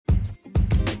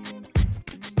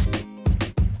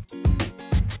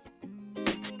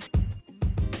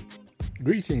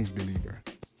Greetings, believer.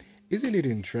 Isn't it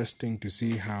interesting to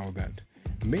see how that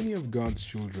many of God's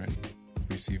children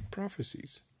receive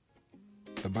prophecies?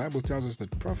 The Bible tells us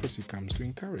that prophecy comes to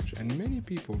encourage, and many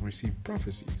people receive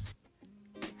prophecies.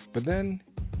 But then,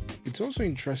 it's also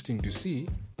interesting to see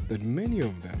that many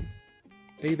of them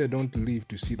either don't live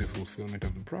to see the fulfillment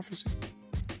of the prophecy,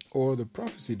 or the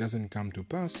prophecy doesn't come to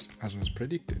pass as was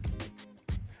predicted.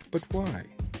 But why?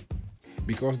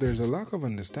 Because there's a lack of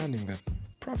understanding that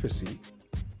prophecy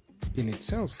in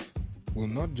itself will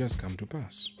not just come to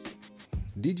pass.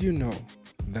 Did you know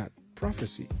that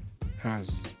prophecy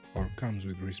has or comes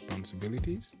with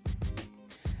responsibilities?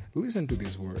 Listen to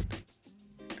this word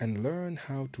and learn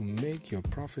how to make your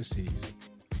prophecies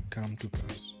come to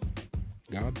pass.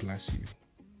 God bless you.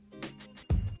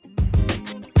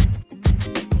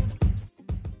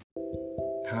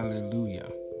 Hallelujah.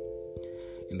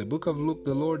 In the book of Luke,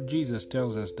 the Lord Jesus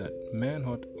tells us that man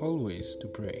ought always to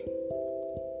pray.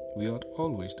 We ought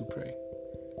always to pray.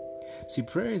 See,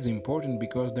 prayer is important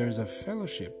because there's a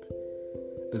fellowship.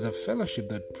 There's a fellowship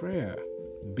that prayer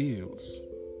builds.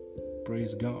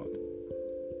 Praise God.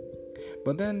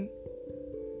 But then,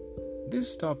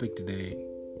 this topic today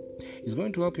is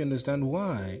going to help you understand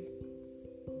why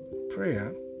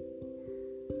prayer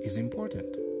is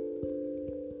important.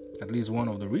 At least one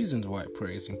of the reasons why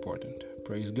prayer is important.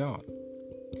 Praise God.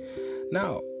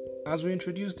 Now, as we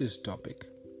introduce this topic,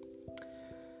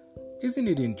 isn't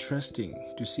it interesting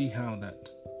to see how that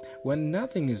when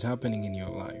nothing is happening in your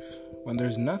life, when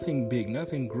there's nothing big,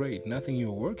 nothing great, nothing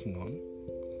you're working on,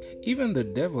 even the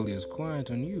devil is quiet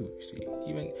on you, see.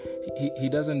 Even he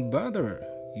doesn't bother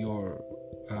your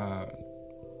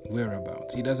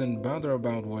whereabouts. He doesn't bother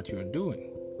about what you're doing.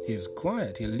 He's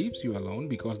quiet. He leaves you alone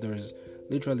because there's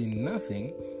literally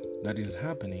nothing that is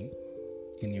happening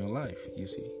in your life, you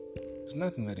see. There's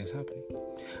nothing that is happening.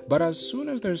 But as soon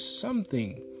as there's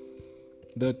something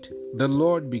that the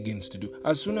Lord begins to do,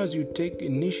 as soon as you take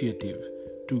initiative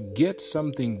to get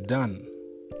something done,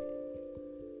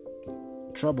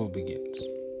 trouble begins.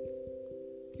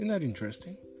 Isn't that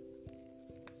interesting?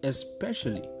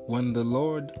 Especially when the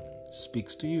Lord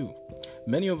speaks to you.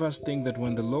 Many of us think that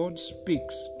when the Lord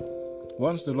speaks,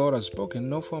 once the Lord has spoken,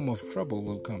 no form of trouble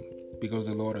will come because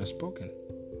the Lord has spoken.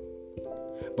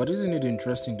 But isn't it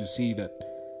interesting to see that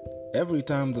every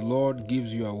time the Lord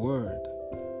gives you a word,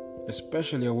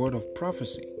 especially a word of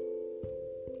prophecy,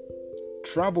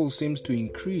 trouble seems to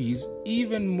increase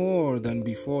even more than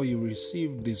before you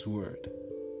received this word.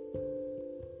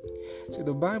 See,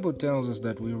 the Bible tells us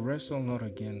that we wrestle not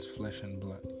against flesh and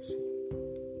blood, you see.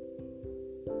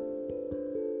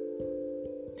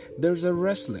 There's a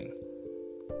wrestling.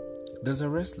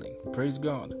 Praise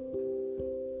God.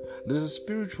 There's a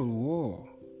spiritual war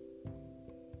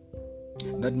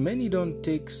that many don't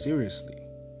take seriously,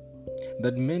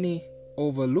 that many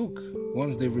overlook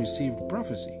once they've received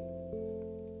prophecy.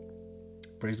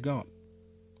 Praise God.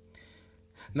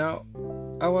 Now,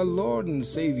 our Lord and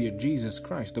Savior Jesus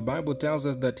Christ, the Bible tells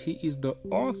us that He is the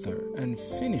author and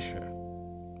finisher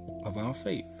of our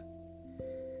faith.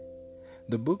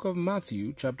 The book of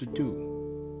Matthew chapter 2.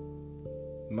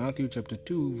 Matthew chapter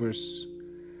 2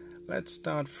 let's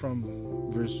start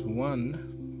from verse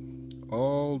 1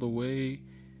 all the way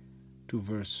to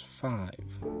verse 5.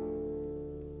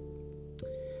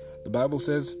 The Bible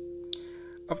says,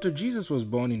 after Jesus was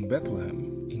born in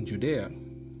Bethlehem in Judea,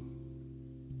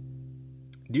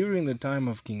 during the time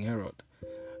of King Herod,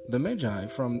 the Magi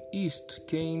from east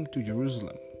came to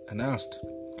Jerusalem and asked,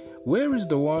 "Where is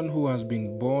the one who has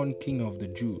been born King of the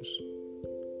Jews?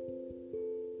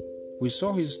 We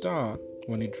saw his star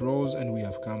when it rose and we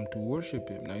have come to worship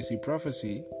him." Now you see,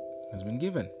 prophecy has been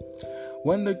given.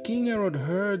 When the King Herod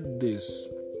heard this,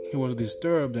 he was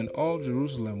disturbed and all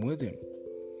Jerusalem with him.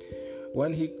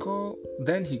 When he called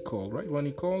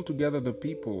together the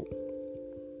people's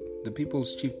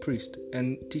chief priests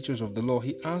and teachers of the law,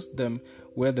 he asked them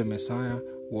where the Messiah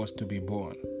was to be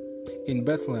born. "In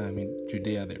Bethlehem in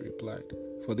Judea," they replied,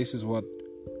 "for this is what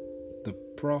the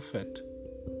prophet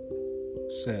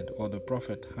said," or the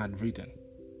prophet had written.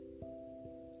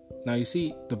 Now you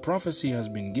see, the prophecy has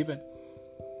been given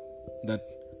that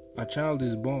a child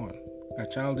is born. A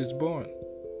child is born.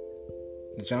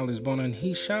 The child is born and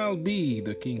he shall be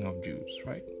the King of Jews,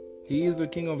 right? He is the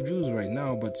King of Jews right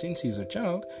now, but since he's a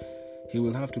child, he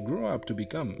will have to grow up to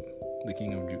become the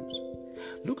King of Jews.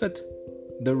 Look at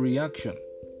the reaction.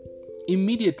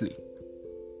 Immediately.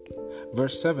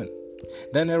 Verse 7.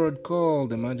 Then Herod called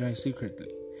the Magi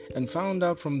secretly and found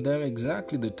out from them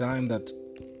exactly the time that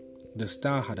the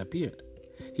star had appeared.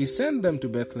 He sent them to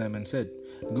Bethlehem and said,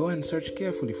 "Go and search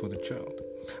carefully for the child.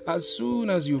 As soon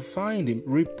as you find him,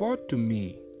 report to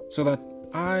me, so that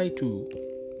I too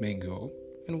may go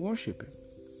and worship him.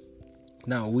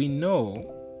 Now we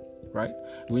know, right?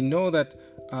 We know that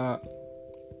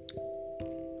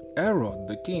Herod,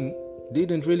 the king,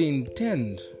 didn't really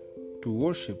intend to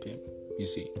worship him, you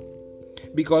see.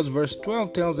 Because verse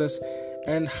 12 tells us,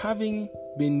 and having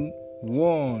been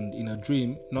warned in a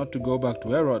dream not to go back to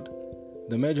Herod,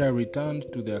 the Magi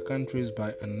returned to their countries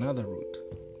by another route,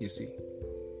 you see.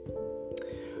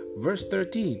 Verse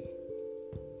 13,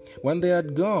 when they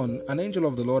had gone, an angel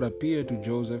of the Lord appeared to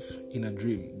Joseph in a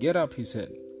dream. Get up, he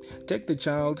said. Take the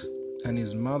child and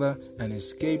his mother and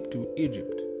escape to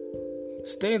Egypt.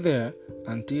 Stay there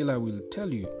until I will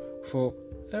tell you, for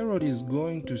Herod is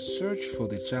going to search for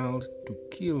the child to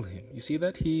kill him. You see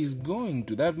that? He is going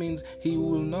to. That means he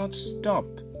will not stop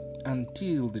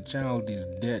until the child is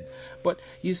dead. But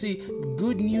you see,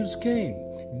 good news came.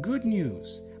 Good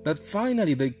news that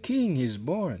finally the king is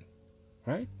born.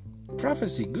 Right?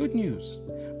 Prophecy, good news.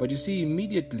 But you see,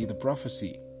 immediately the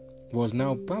prophecy was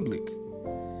now public.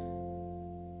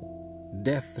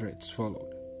 Death threats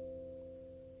followed.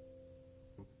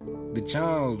 The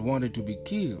child wanted to be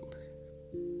killed.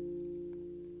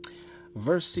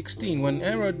 Verse 16, when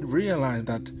Herod realized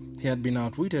that he had been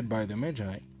outwitted by the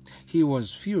Magi, he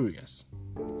was furious,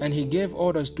 and he gave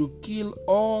orders to kill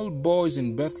all boys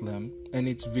in Bethlehem and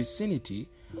its vicinity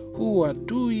who were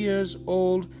 2 years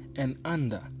old and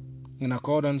under, in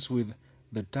accordance with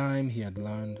the time he had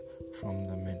learned from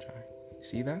the Magi.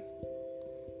 See that?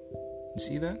 You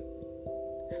see that?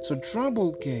 So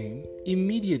trouble came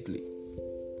immediately.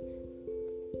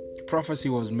 Prophecy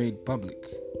was made public,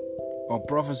 or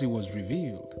prophecy was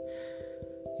revealed.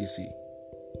 You see.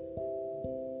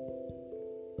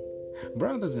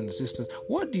 Brothers and sisters,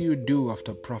 what do you do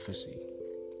after prophecy?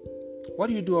 What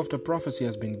do you do after prophecy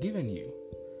has been given you?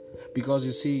 Because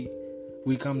you see,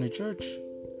 we come to church,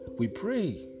 we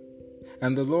pray,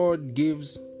 and the Lord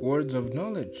gives words of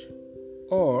knowledge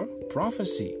or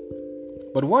prophecy.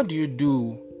 But what do you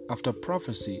do after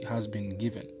prophecy has been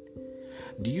given?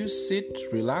 Do you sit,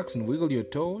 relax, and wiggle your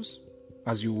toes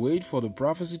as you wait for the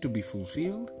prophecy to be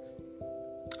fulfilled?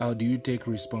 Or do you take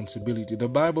responsibility? The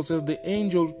Bible says the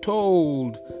angel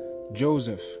told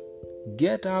Joseph,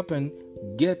 get up and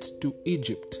get to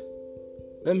Egypt.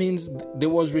 That means there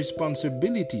was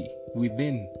responsibility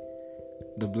within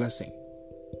the blessing.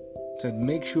 It said,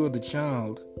 make sure the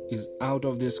child is out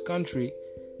of this country,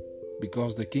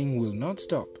 because the king will not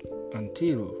stop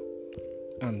until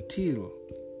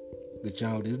the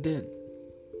child is dead.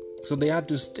 So they had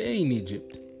to stay in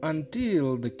Egypt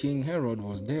until the king Herod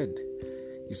was dead.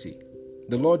 You see,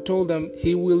 the Lord told them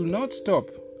he will not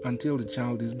stop until the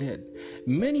child is dead.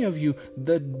 Many of you,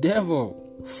 the devil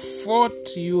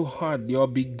fought you hard, or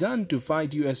began to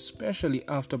fight you, especially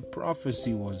after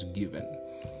prophecy was given.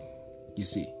 You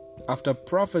see, after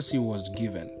prophecy was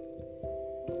given.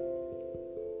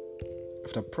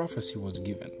 After prophecy was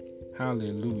given.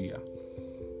 Hallelujah.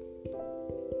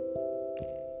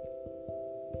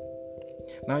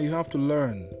 Now you have to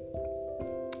learn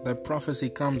that prophecy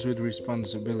comes with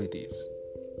responsibilities.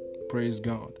 Praise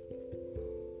God.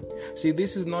 See,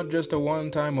 this is not just a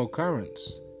one-time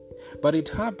occurrence, but it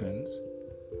happens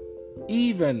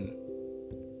even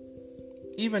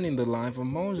in the life of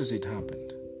Moses. It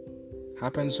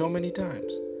happened so many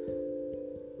times.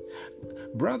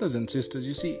 Brothers and sisters,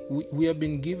 you see, we have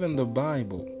been given the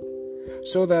Bible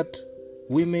so that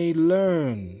we may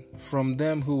learn from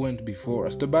them who went before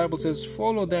us. The Bible says,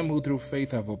 follow them who through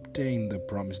faith have obtained the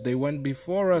promise. They went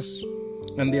before us,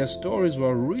 and their stories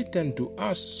were written to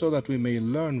us so that we may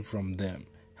learn from them.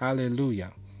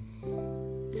 Hallelujah.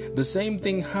 The same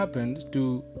thing happened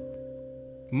to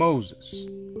Moses.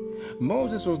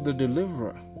 Moses was the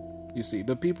deliverer. You see,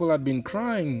 the people had been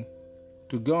crying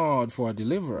to God for a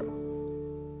deliverer.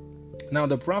 Now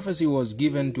the prophecy was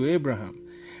given to Abraham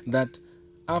that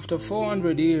after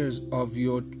 400 years of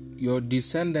your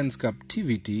descendants'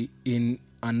 captivity in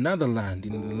another land,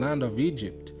 in the land of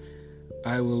Egypt,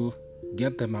 I will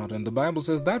get them out. And the Bible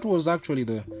says that was actually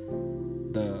the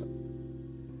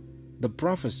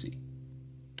prophecy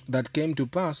that came to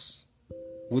pass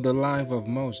with the life of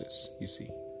Moses, you see.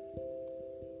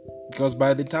 Because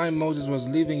by the time Moses was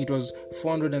living, it was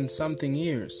 400 and something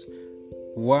years,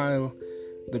 while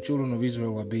the children of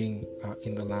Israel were being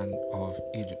in the land of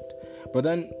Egypt. But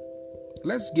then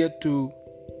let's get to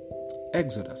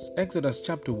Exodus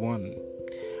chapter 1,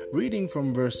 reading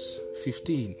from verse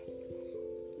 15.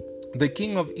 The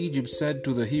king of Egypt said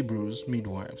to the Hebrews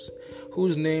midwives,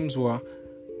 whose names were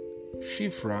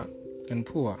Shiphrah and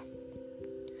Puah,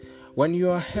 When you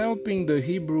are helping the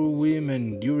Hebrew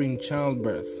women during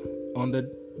childbirth on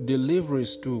the delivery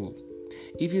stool,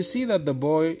 if you see that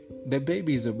the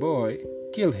baby is a boy,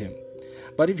 kill him.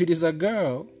 But if it is a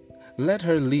girl, let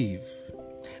her live.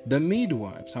 The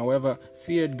midwives, however,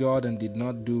 feared God and did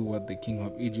not do what the king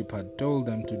of Egypt had told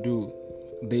them to do.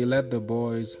 They let the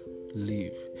boys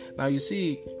live. Now you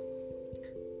see,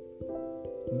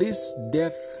 this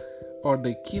death or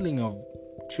the killing of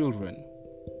children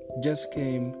just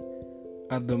came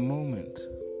at the moment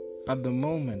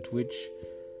which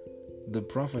the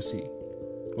prophecy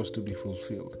was to be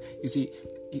fulfilled. You see,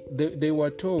 they were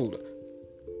told,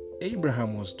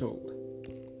 Abraham was told,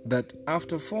 that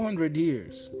after 400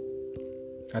 years,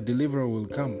 a deliverer will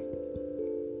come.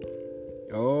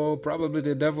 Oh, probably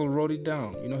the devil wrote it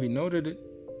down. He noted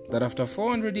it, that after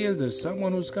 400 years, there's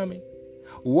someone who's coming.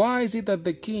 Why is it that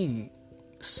the king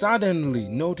suddenly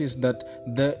noticed that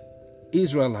the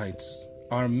Israelites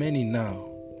are many now,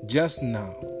 just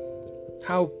now?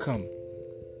 How come?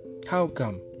 How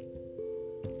come?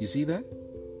 You see that?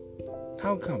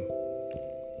 How come?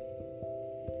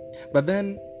 But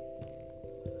then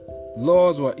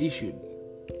laws were issued.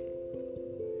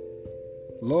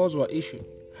 Laws were issued.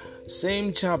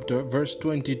 Same chapter, verse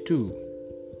 22.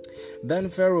 Then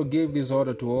Pharaoh gave this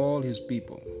order to all his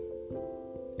people.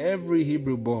 Every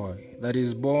Hebrew boy that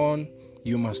is born,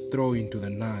 you must throw into the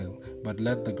Nile, but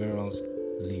let the girls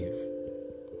live.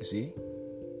 You see?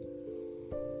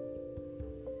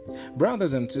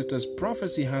 Brothers and sisters,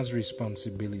 prophecy has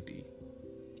responsibility.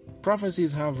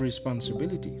 Prophecies have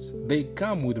responsibilities. They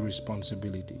come with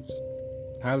responsibilities.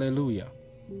 Hallelujah.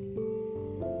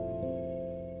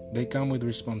 They come with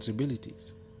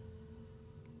responsibilities.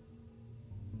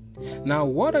 Now,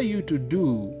 what are you to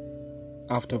do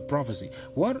after prophecy?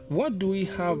 What do we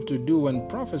have to do when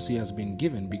prophecy has been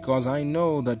given? Because I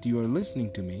know that you are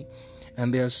listening to me,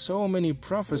 and there are so many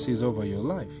prophecies over your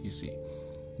life, you see.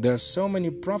 There are so many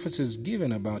prophecies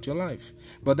given about your life.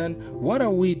 But then, what are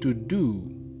we to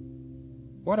do?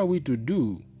 What are we to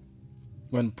do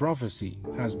when prophecy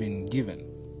has been given?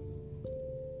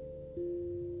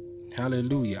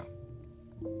 Hallelujah.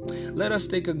 Let us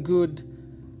take a good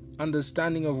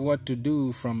understanding of what to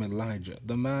do from Elijah,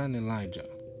 the man Elijah.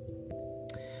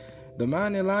 The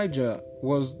man Elijah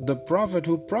was the prophet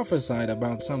who prophesied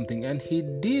about something, and he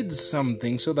did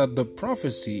something so that the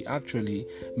prophecy actually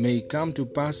may come to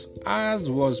pass as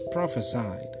was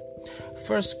prophesied.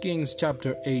 1 Kings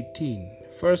chapter 18.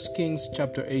 1 Kings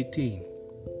chapter 18.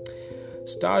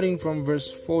 Starting from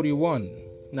verse 41.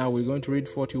 Now we're going to read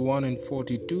 41 and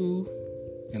 42,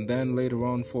 and then later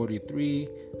on 43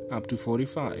 up to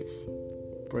 45.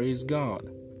 Praise God.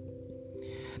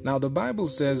 Now the Bible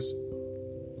says,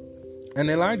 and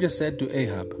Elijah said to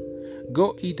Ahab,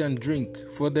 go eat and drink,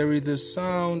 for there is a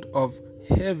sound of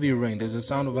heavy rain. There's a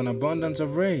sound of an abundance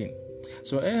of rain.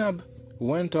 So Ahab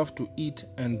went off to eat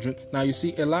and drink. Now you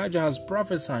see, Elijah has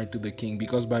prophesied to the king,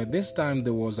 because by this time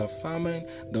there was a famine,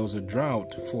 there was a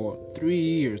drought for 3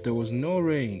 years. There was no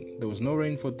rain. There was no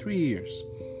rain for 3 years.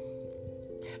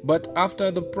 But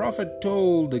after the prophet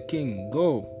told the king,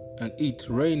 go and eat,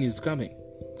 rain is coming.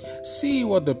 See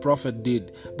what the prophet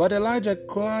did. But Elijah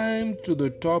climbed to the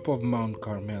top of Mount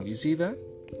Carmel. You see that?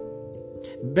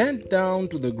 Bent down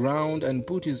to the ground and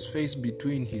put his face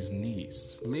between his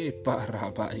knees.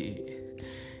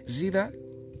 See that?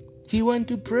 He went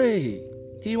to pray.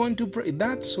 He went to pray.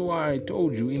 That's why I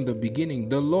told you in the beginning,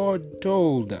 the Lord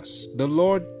told us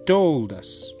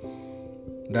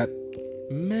that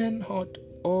men ought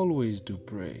always to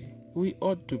pray. We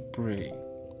ought to pray.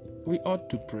 We ought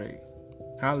to pray.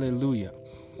 Hallelujah.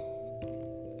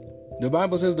 The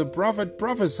Bible says the prophet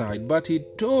prophesied, but he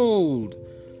told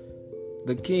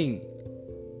the king,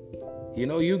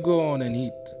 you go on and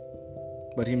eat.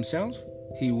 But himself,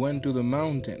 he went to the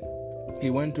mountain.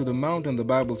 He went to the mountain, the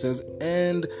Bible says,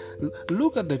 and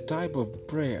look at the type of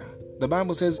prayer. The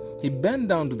Bible says he bent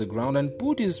down to the ground and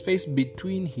put his face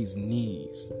between his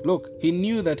knees. Look, he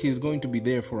knew that he's going to be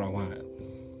there for a while.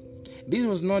 This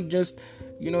was not just,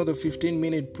 the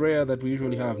 15-minute prayer that we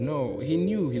usually have. No, he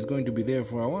knew he's going to be there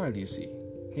for a while, you see.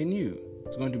 He knew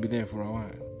he's going to be there for a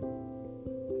while.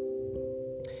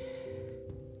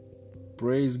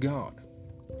 Praise God.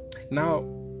 Now,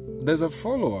 there's a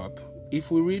follow-up. If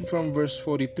we read from verse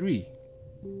 43,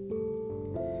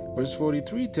 verse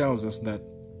 43 tells us that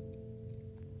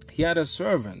he had a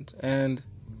servant, and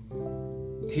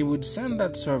he would send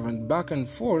that servant back and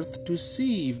forth to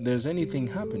see if there's anything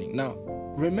happening. Now,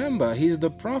 remember, he's the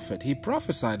prophet. He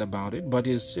prophesied about it, but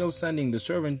he's still sending the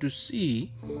servant to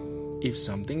see if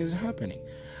something is happening.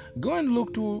 Go and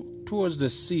look towards the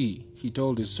sea, he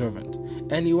told his servant.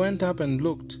 And he went up and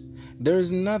looked. There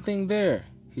is nothing there,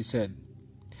 he said.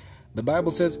 The Bible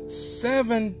says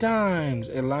 7 times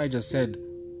Elijah said,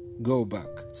 go back.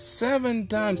 7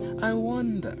 times. I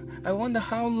wonder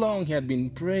how long he had been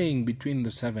praying between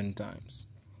the 7 times.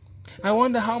 I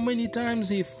wonder how many times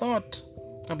he thought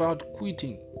about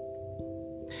quitting.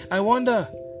 I wonder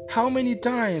how many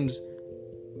times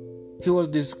he was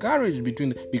discouraged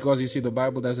because you see, the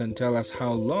Bible doesn't tell us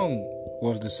how long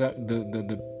was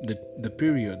the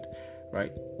period,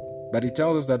 right? But it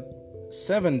tells us that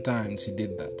 7 times he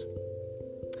did that.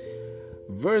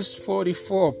 Verse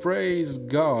 44, praise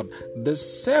God. The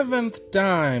 7th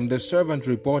time the servant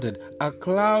reported, a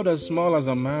cloud as small as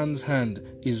a man's hand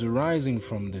is rising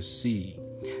from the sea.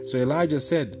 So Elijah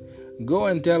said, go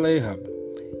and tell Ahab,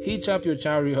 hitch up your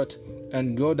chariot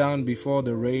and go down before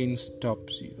the rain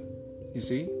stops you. You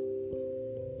see?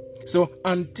 So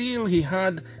until he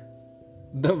had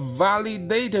the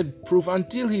validated proof,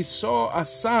 until he saw a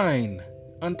sign,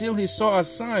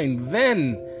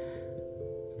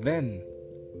 then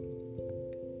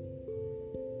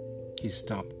he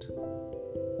stopped.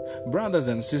 Brothers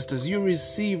and sisters, you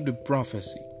received the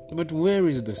prophecy, but where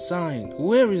is the sign?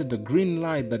 Where is the green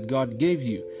light that God gave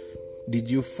you? Did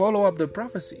you follow up the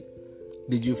prophecy?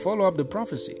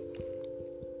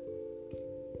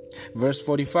 Verse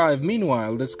 45,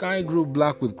 meanwhile, the sky grew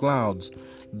black with clouds.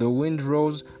 The wind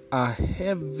rose, a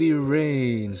heavy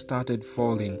rain started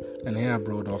falling, and Ahab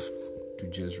rode off to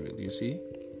Jezreel. You see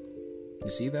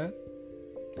that?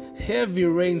 Heavy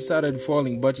rain started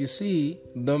falling, but you see,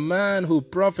 the man who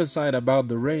prophesied about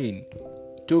the rain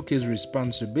took his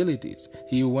responsibilities.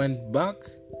 He went back.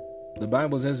 The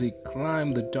Bible says he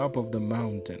climbed the top of the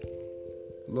mountain.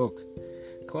 Look,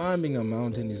 climbing a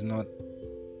mountain is not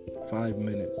 5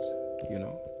 minutes,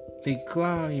 He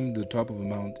climbed the top of a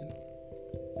mountain,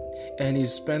 and he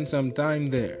spent some time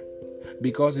there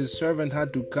because his servant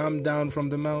had to come down from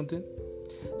the mountain,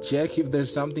 check if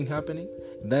there's something happening,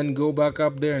 then go back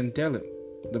up there and tell him.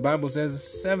 The Bible says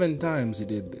 7 times he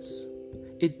did this.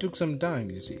 It took some time,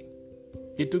 you see.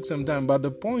 It took some time, but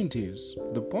the point is,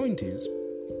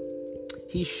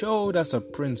 he showed us a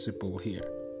principle here.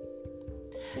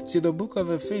 See, the book of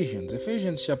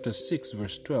Ephesians chapter 6,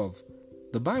 verse 12,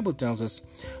 the Bible tells us,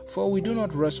 for we do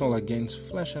not wrestle against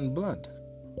flesh and blood,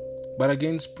 but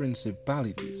against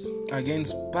principalities,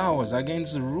 against powers,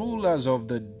 against rulers of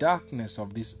the darkness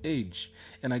of this age,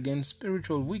 and against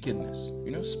spiritual wickedness,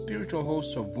 spiritual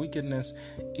hosts of wickedness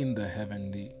in the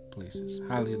heavenly places.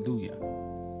 Hallelujah.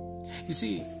 You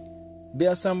see,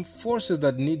 there are some forces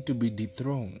that need to be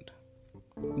dethroned.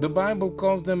 The Bible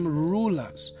calls them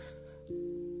rulers,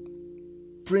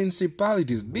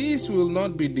 principalities. These will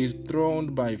not be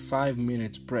dethroned by 5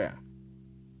 minutes prayer.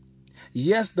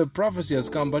 Yes, the prophecy has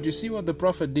come, but you see what the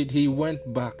prophet did? He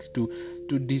went back to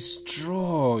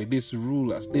destroy these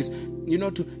rulers,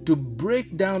 to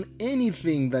break down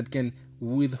anything that can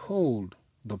withhold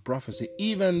the prophecy.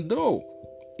 Even though,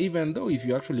 if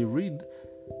you actually read,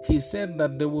 he said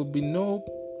that there will be no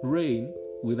rain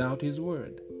without his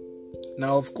word.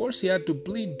 Now, of course, he had to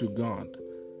plead to God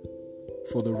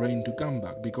for the rain to come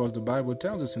back, because the Bible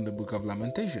tells us in the book of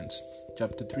Lamentations,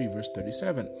 chapter 3, verse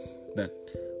 37, that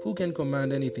who can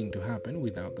command anything to happen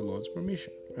without the Lord's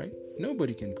permission, right?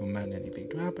 Nobody can command anything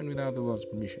to happen without the Lord's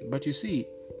permission. But you see,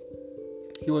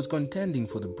 he was contending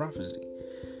for the prophecy.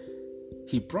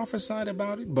 He prophesied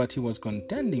about it, but he was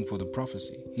contending for the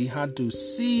prophecy. He had to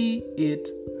see it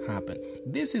happen.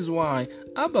 This is why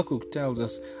Habakkuk tells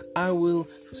us, I will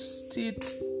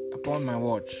sit upon my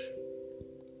watch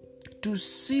to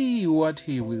see what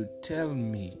he will tell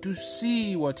me,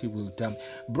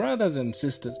 Brothers and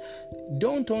sisters,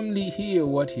 don't only hear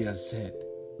what he has said.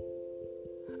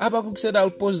 Habakkuk said, I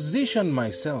will position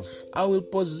myself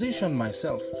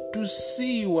to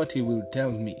see what he will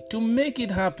tell me, to make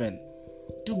it happen,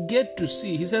 to get to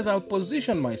see. He says, I'll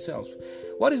position myself.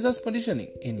 What is that positioning?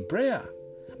 In prayer.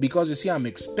 Because you see, I'm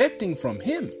expecting from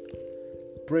him.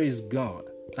 Praise God.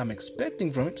 I'm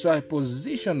expecting from it, so I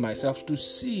position myself to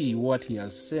see what he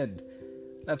has said.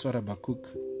 That's what Habakkuk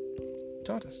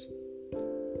taught us.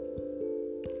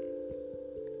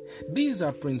 These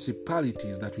are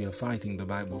principalities that we are fighting, the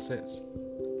Bible says.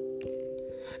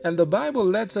 And the Bible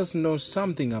lets us know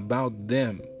something about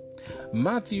them.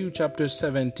 Matthew chapter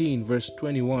 17, verse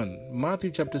 21.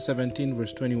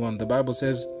 The Bible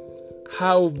says,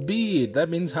 howbeit, that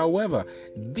means however,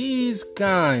 this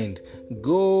kind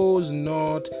goes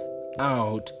not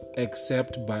out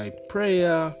except by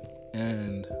prayer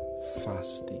and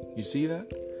fasting. You see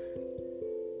that?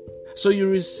 So you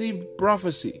received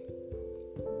prophecy,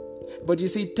 but you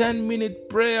see, 10-minute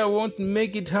prayer won't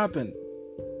make it happen.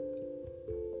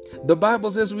 The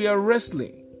Bible says we are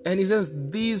wrestling. And he says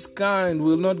these kind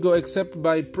will not go except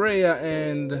by prayer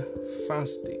and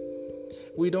fasting.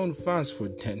 We don't fast for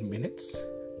 10 minutes.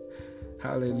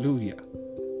 Hallelujah.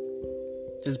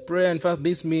 Just prayer and fast.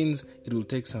 This means it will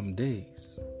take some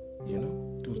days.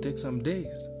 It will take some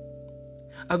days.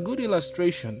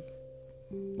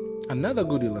 Another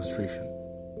good illustration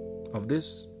of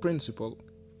this principle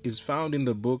is found in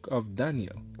the book of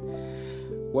Daniel.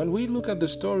 When we look at the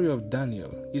story of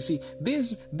Daniel, you see,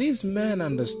 these men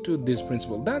understood this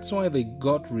principle. That's why they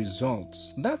got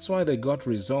results.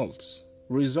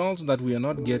 Results that we are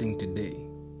not getting today.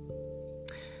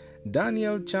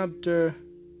 Daniel chapter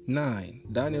 9.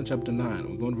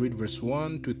 We're going to read verse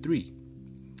 1 to 3.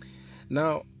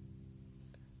 Now,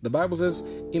 the Bible says,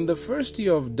 in the first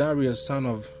year of Darius, son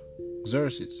of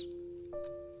Xerxes,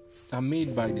 a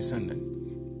Mede descendant,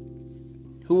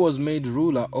 who was made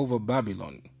ruler over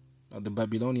Babylon, or the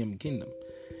Babylonian kingdom.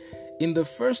 In the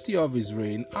first year of his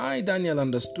reign, I, Daniel,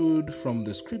 understood from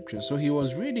the scriptures. So he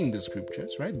was reading the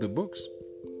scriptures, right? The books.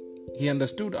 He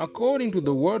understood according to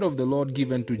the word of the Lord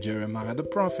given to Jeremiah the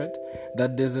prophet,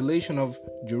 that desolation of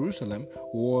Jerusalem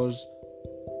was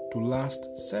to last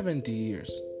 70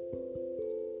 years.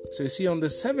 So you see, on the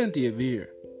 70th year,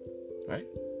 right,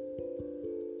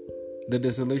 the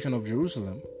desolation of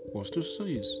Jerusalem was to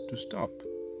cease, to stop.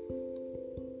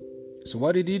 So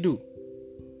what did he do?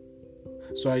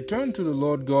 So I turned to the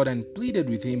Lord God and pleaded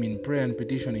with him in prayer and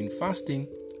petition, in fasting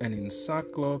and in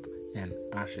sackcloth and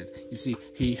ashes. You see,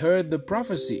 he heard the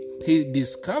prophecy. He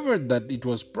discovered that it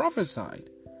was prophesied.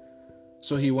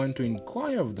 So he went to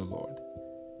inquire of the Lord.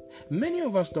 Many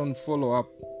of us don't follow up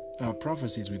our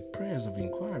prophecies with prayers of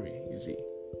inquiry, you see.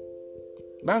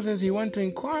 The Bible says he went to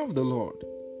inquire of the Lord.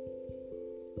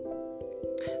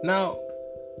 Now,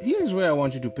 here's where I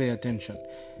want you to pay attention.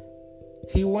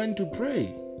 He went to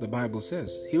pray, the Bible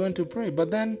says. He went to pray.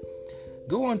 But then,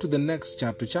 go on to the next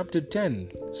chapter, chapter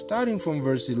 10, starting from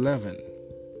verse 11.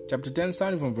 Chapter 10,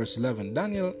 starting from verse 11.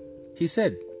 Daniel, he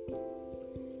said,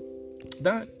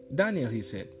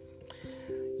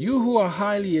 you who are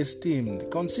highly esteemed,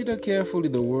 consider carefully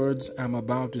the words I'm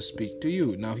about to speak to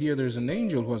you. Now here there's an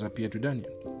angel who has appeared to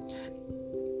Daniel.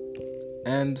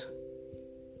 And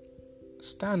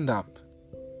stand up,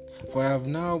 for I have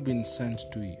now been sent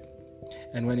to you.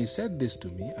 And when he said this to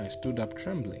me, I stood up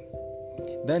trembling.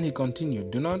 Then he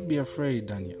continued, do not be afraid,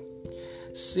 Daniel.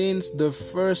 Since the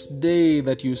first day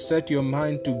that you set your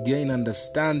mind to gain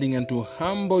understanding and to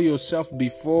humble yourself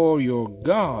before your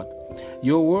God,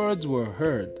 your words were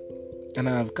heard, and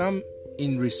I have come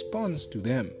in response to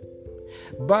them.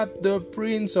 But the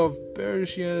prince of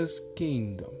Persia's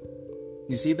kingdom.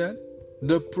 You see that?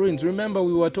 The prince. Remember,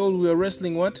 we were told we were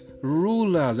wrestling what?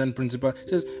 Rulers and principals. It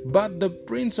says, but the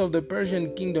prince of the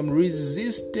Persian kingdom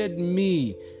resisted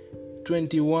me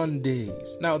 21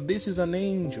 days. Now, this is an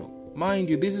angel. Mind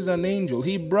you, this is an angel.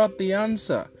 He brought the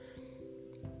answer.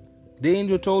 The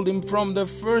angel told him, from the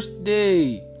first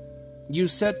day you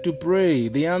set to pray,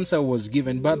 the answer was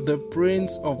given. But the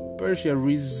prince of Persia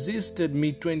resisted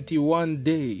me 21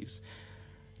 days.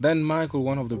 Then Michael,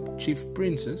 one of the chief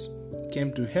princes,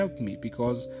 came to help me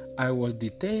because I was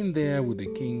detained there with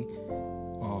the king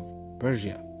of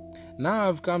Persia. Now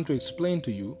I've come to explain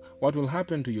to you what will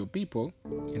happen to your people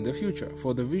in the future,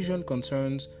 for the vision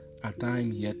concerns a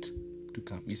time yet to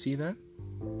come. You see that?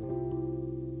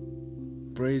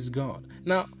 Praise God.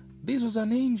 Now, this was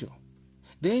an angel.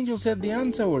 The angel said the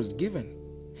answer was given.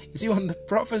 You see, when the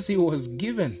prophecy was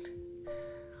given,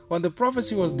 when the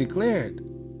prophecy was declared,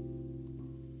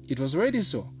 it was already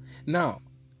so. Now,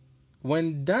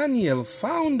 when Daniel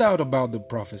found out about the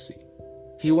prophecy,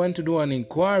 he went to do an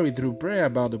inquiry through prayer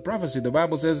about the prophecy. The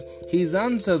Bible says his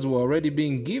answers were already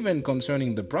being given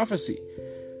concerning the prophecy,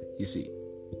 you see.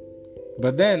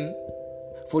 But then,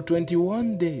 for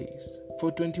 21 days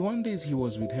he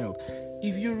was withheld.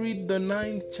 If you read the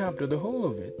 9th chapter, the whole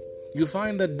of it, you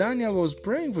find that Daniel was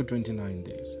praying for 21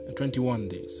 days.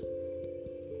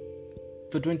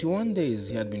 For 21 days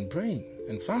he had been praying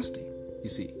and fasting. You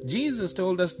see, Jesus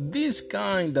told us this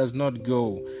kind does not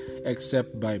go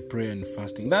except by prayer and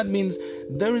fasting. That means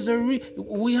there is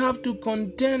we have to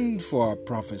contend for our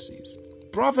prophecies.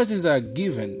 Prophecies are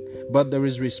given, but there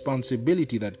is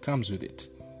responsibility that comes with it.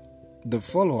 The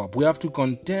follow-up, we have to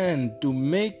contend to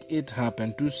make it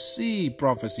happen, to see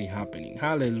prophecy happening.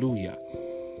 Hallelujah.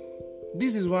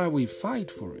 This is why we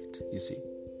fight for it, you see.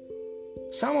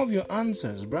 Some of your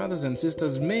answers, brothers and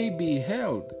sisters, may be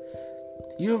held.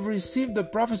 You have received the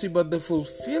prophecy, but the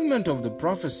fulfillment of the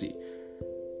prophecy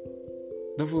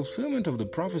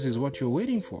is what you're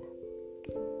waiting for.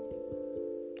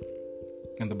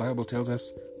 And the Bible tells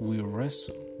us we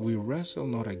wrestle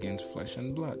not against flesh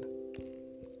and blood.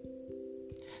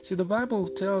 See, the Bible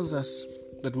tells us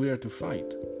that we are to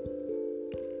fight.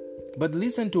 But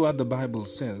listen to what the Bible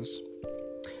says.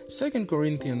 2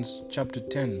 Corinthians chapter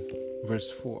 10,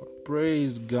 verse 4.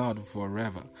 Praise God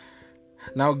forever.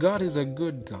 Now God is a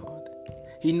good God.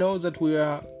 He knows that we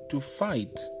are to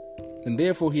fight, and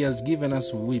therefore He has given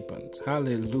us weapons.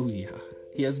 Hallelujah.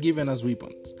 He has given us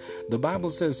weapons. The Bible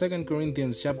says, 2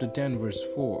 Corinthians chapter 10, verse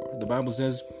 4, the Bible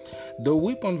says, the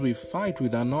weapons we fight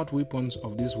with are not weapons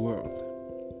of this world.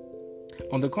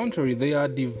 On the contrary, they are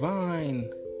divine.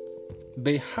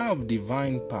 They have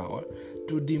divine power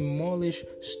to demolish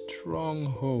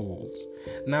strongholds.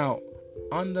 Now,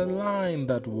 underline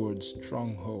that word,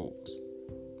 strongholds.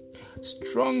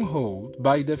 Stronghold,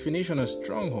 by definition, a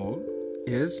stronghold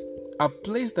is a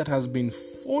place that has been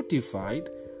fortified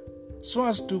so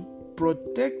as to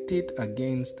protect it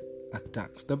against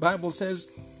attacks. The Bible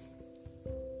says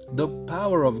the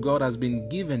power of God has been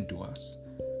given to us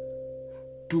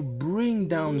to bring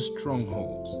down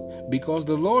strongholds, because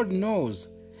the Lord knows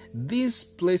these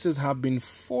places have been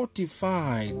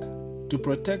fortified to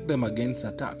protect them against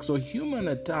attack. So human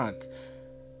attack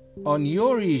on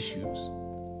your issues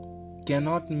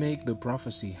cannot make the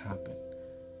prophecy happen.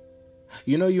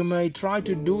 You may try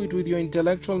to do it with your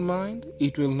intellectual mind.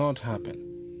 It will not happen.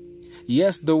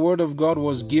 Yes, the word of God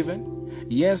was given.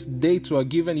 Yes, dates were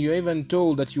given. You're even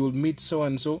told that you will meet so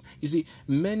and so. You see,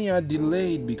 many are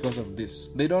delayed because of this.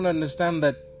 They don't understand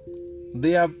that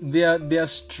they are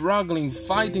struggling,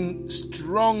 fighting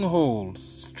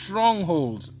strongholds,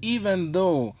 even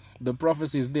though the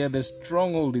prophecy is there, the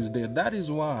stronghold is there. That is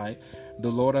why the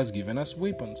Lord has given us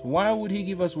weapons. Why would He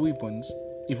give us weapons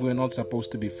if we're not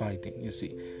supposed to be fighting? You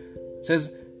see, it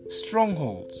says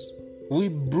strongholds. We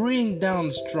bring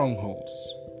down strongholds.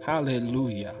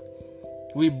 Hallelujah.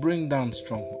 We bring down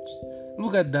strongholds.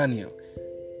 Look at Daniel.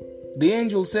 The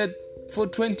angel said, for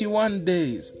 21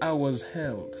 days I was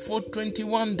held. For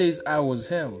 21 days I was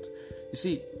held. You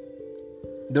see,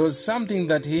 there was something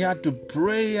that he had to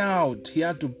pray out. He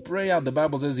had to pray out. The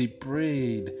Bible says he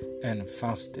prayed and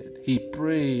fasted. He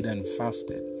prayed and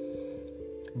fasted.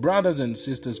 Brothers and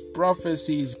sisters,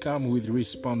 prophecies come with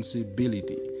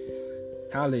responsibility.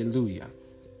 Hallelujah.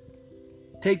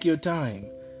 Take your time.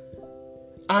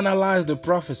 Analyze the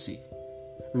prophecy.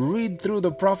 Read through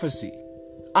the prophecy.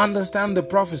 Understand the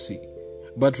prophecy.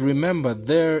 But remember,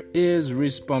 there is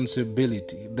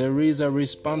responsibility. There is a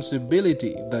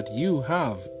responsibility that you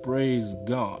have. Praise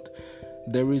God.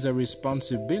 There is a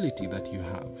responsibility that you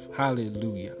have.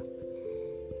 Hallelujah.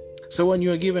 So when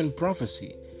you are given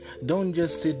prophecy, don't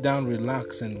just sit down,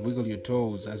 relax, and wiggle your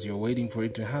toes as you're waiting for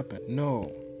it to happen. No.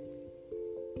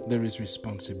 There is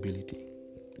responsibility.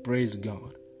 Praise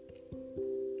God.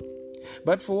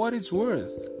 But for what it's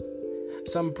worth,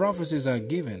 some prophecies are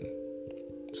given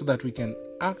so that we can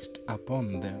act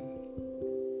upon them.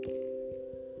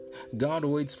 God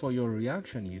waits for your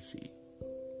reaction, you see.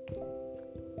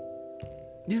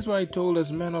 This is why He told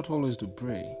us men not always to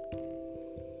pray.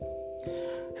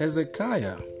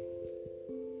 Hezekiah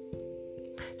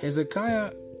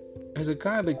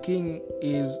the king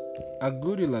is a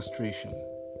good illustration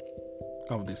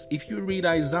of this. If you read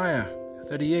Isaiah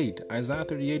 38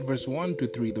 verse 1 to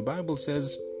 3, the Bible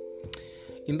says,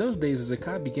 in those days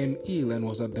Hezekiah became ill and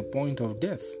was at the point of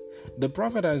death. The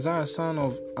prophet Isaiah, son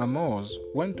of Amoz,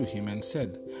 went to him and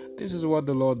said, this is what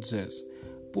the Lord says,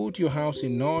 put your house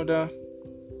in order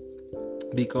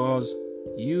because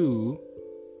you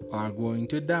are going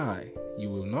to die. You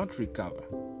will not recover.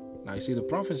 Now you see, the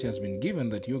prophecy has been given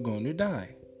that you're going to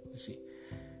die. You see,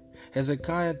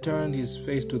 Hezekiah turned his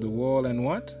face to the wall and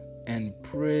what? And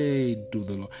prayed to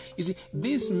the Lord. You see,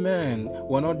 these men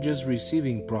were not just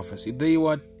receiving prophecy. They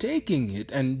were taking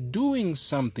it and doing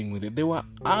something with it. They were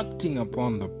acting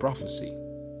upon the prophecy.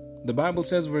 The Bible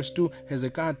says, verse 2,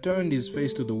 Hezekiah turned his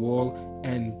face to the wall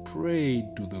and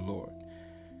prayed to the Lord.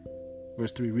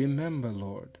 Verse 3, remember,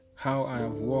 Lord, how I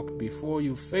have walked before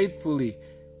you faithfully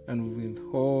and with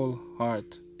whole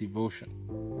heart devotion,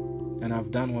 and have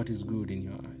done what is good in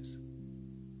your eyes.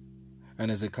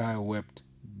 And Hezekiah wept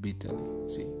bitterly.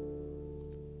 See,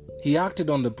 he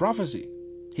acted on the prophecy.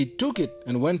 He took it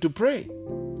and went to pray.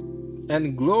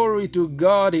 And glory to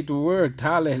God, it worked.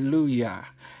 Hallelujah.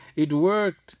 It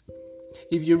worked.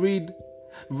 If you read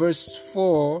verse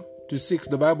 4 to 6,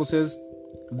 the Bible says,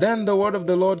 then the word of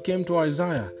the Lord came to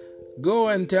Isaiah. Go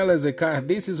and tell Hezekiah,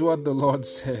 this is what the Lord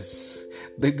says.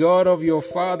 The God of your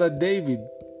father David,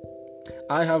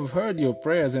 I have heard your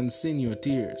prayers and seen your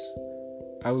tears.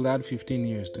 I will add 15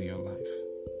 years to your life.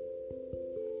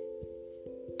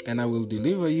 And I will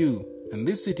deliver you and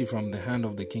this city from the hand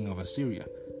of the king of Assyria.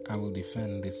 I will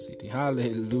defend this city.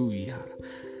 Hallelujah.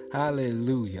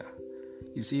 Hallelujah.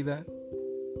 You see that?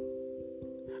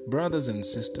 Brothers and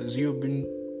sisters, you have been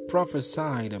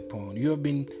prophesied upon. You have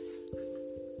been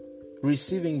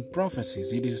receiving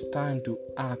prophecies. It is time to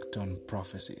act on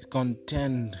prophecies.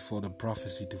 Contend for the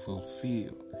prophecy to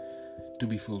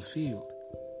be fulfilled.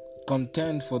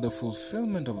 Contend for the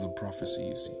fulfillment of the prophecy,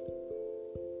 you see.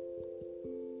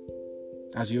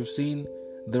 As you've seen,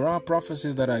 there are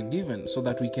prophecies that are given so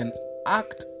that we can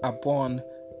act upon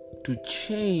to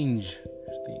change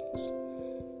things,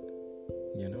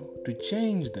 to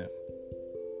change them.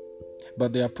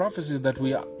 But there are prophecies that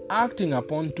we are acting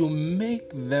upon to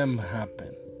make them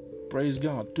happen. Praise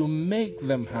God, to make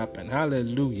them happen.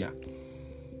 Hallelujah.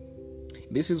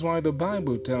 This is why the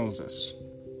Bible tells us,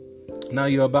 now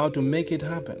you're about to make it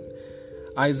happen.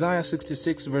 Isaiah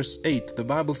 66 verse 8, the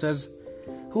Bible says,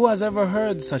 who has ever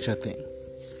heard such a thing?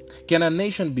 Can a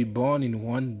nation be born in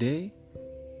one day?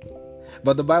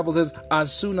 But the Bible says,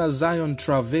 as soon as Zion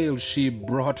travailed, she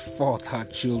brought forth her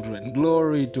children.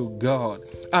 Glory to God.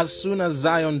 As soon as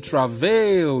Zion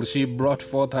travailed, she brought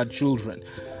forth her children.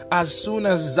 As soon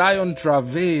as Zion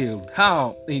travailed,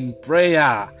 how? In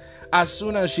prayer. As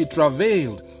soon as she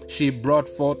travailed, she brought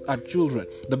forth her children.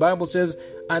 The Bible says,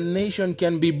 a nation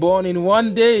can be born in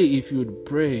one day if you'd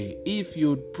pray. If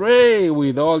you'd pray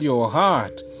with all your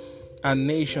heart, a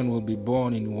nation will be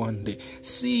born in one day.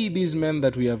 See these men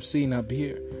that we have seen up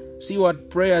here. See what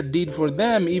prayer did for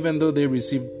them, even though they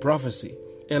received prophecy.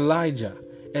 Elijah,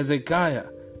 Hezekiah,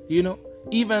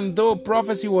 even though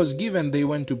prophecy was given, they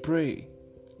went to pray.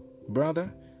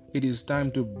 Brother, it is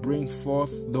time to bring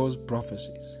forth those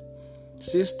prophecies.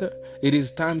 Sister, it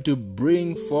is time to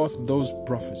bring forth those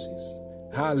prophecies.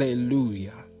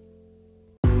 Hallelujah.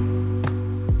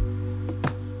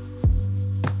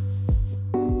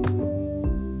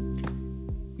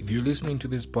 If you're listening to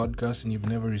this podcast and you've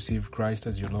never received Christ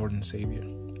as your Lord and Savior,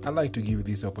 I'd like to give you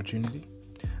this opportunity.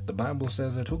 The Bible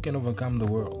says that who can overcome the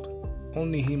world?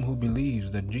 Only him who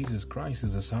believes that Jesus Christ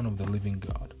is the Son of the living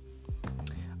God.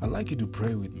 I'd like you to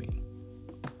pray with me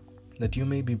that you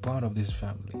may be part of this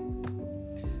family.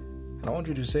 And I want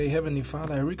you to say, Heavenly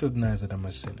Father, I recognize that I'm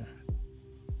a sinner.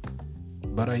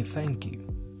 But I thank you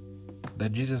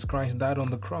that Jesus Christ died on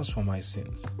the cross for my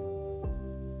sins.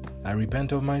 I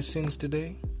repent of my sins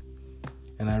today,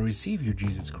 and I receive you,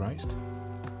 Jesus Christ,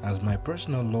 as my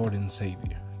personal Lord and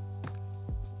Savior.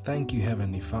 Thank you,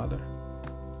 Heavenly Father.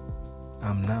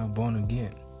 I'm now born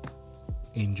again.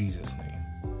 In Jesus' name.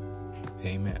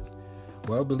 Amen.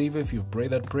 Well, believer, if you pray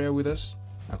that prayer with us,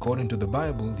 according to the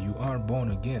Bible, you are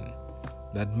born again.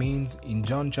 That means in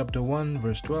John chapter 1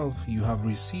 verse 12, you have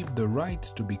received the right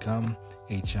to become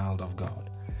a child of God.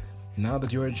 Now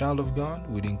that you're a child of God,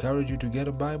 we'd encourage you to get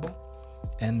a Bible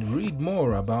and read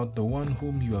more about the one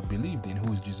whom you have believed in,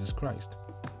 who is Jesus Christ.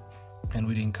 And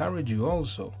we'd encourage you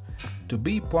also to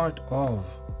be part of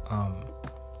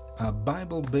a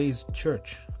Bible-based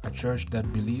church, a church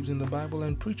that believes in the Bible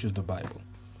and preaches the Bible.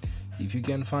 If you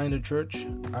can find a church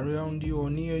around you or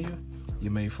near you, you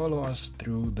may follow us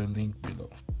through the link below.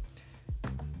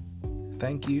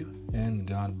 Thank you, and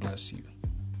God bless you.